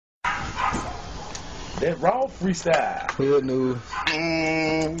That raw freestyle. Hood news.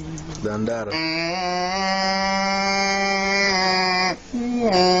 Dandada.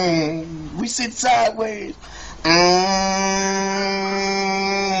 We sit sideways.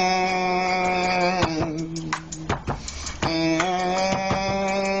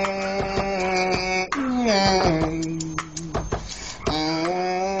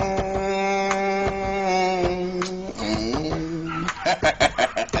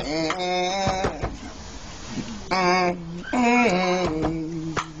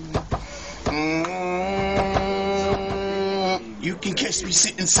 You can catch me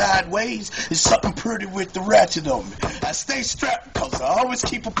sitting sideways. There's something pretty with the ratchet on me. I stay strapped cause I always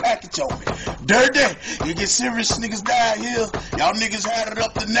keep a package on me. Dirty, you get serious niggas die here. Y'all niggas had it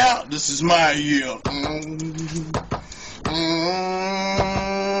up to now. This is my year.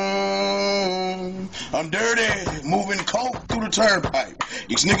 I'm dirty, moving coke through the turnpike.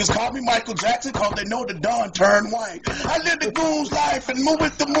 These niggas call me Michael Jackson cause they know the dawn turned white. I live the goon's life and move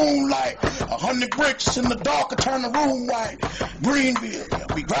with the moonlight. 100 bricks in the dark, I turn the room white. Greenville,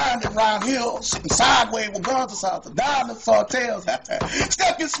 we grinding round here, sitting sideways with guns assault, the dinosaur tails.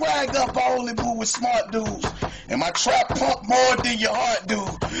 Step your swag up, I only move with smart dudes. And my trap pump more than your heart do.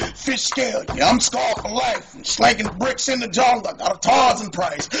 Fish scale, yeah, I'm scarred for life. Slanking bricks in the jungle, I got a Tarzan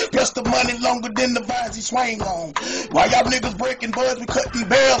price. Plus the money longer than the vines he swing on. While y'all niggas breaking buds, we cutting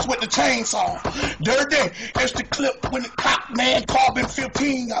bells with the chainsaw. Dirty, extra clip when the cop man, carbon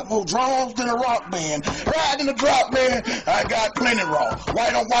 15. Got more drums than a rock band. Riding the drop, man, I got plenty raw.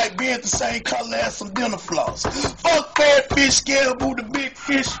 White on white being the same color as some dinner floss. Fuck fat fish scale, boo the big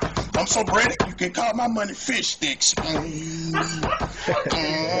fish. I'm so bready, you can call my money fish sticks.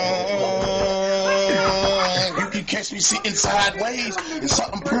 You can catch me sitting sideways and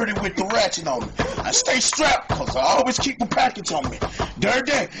something pretty with the ratchet on me. I stay strapped cause I always keep a package on me.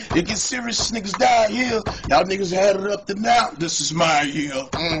 Dirty, you get serious niggas die here. Y'all niggas had it up to now. This is my year.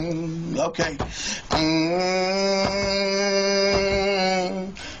 Okay.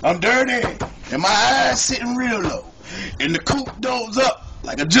 I'm dirty and my eyes sitting real low. And the coupe doors up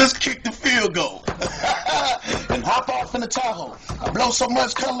like I just kicked the field goal. And hop off in the Tahoe. I blow so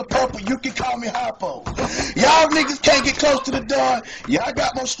much color purple, you can call me Hypo. Y'all niggas can't get close to the door. Yeah, I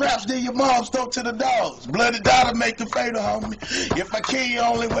got more straps than your mom stole to the dogs. Bloody dollar make the fatal, homie. If I kill you,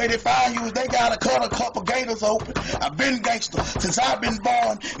 only way they find you is they gotta cut a couple gators open. I've been gangster since I've been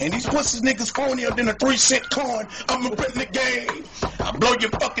born. And these pussies niggas phonier than a 3-cent coin. I'm up in the game. I blow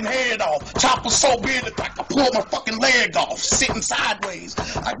your fucking head off. Chopper so big that I can pull my fucking leg off. Sitting sideways.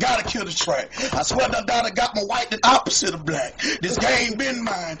 I gotta kill the track. I swear to God, I got my white the opposite of black. This game been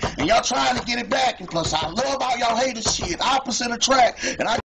mine, and y'all trying to get it back. And plus, I love all y'all haters shit. Opposite of track, and I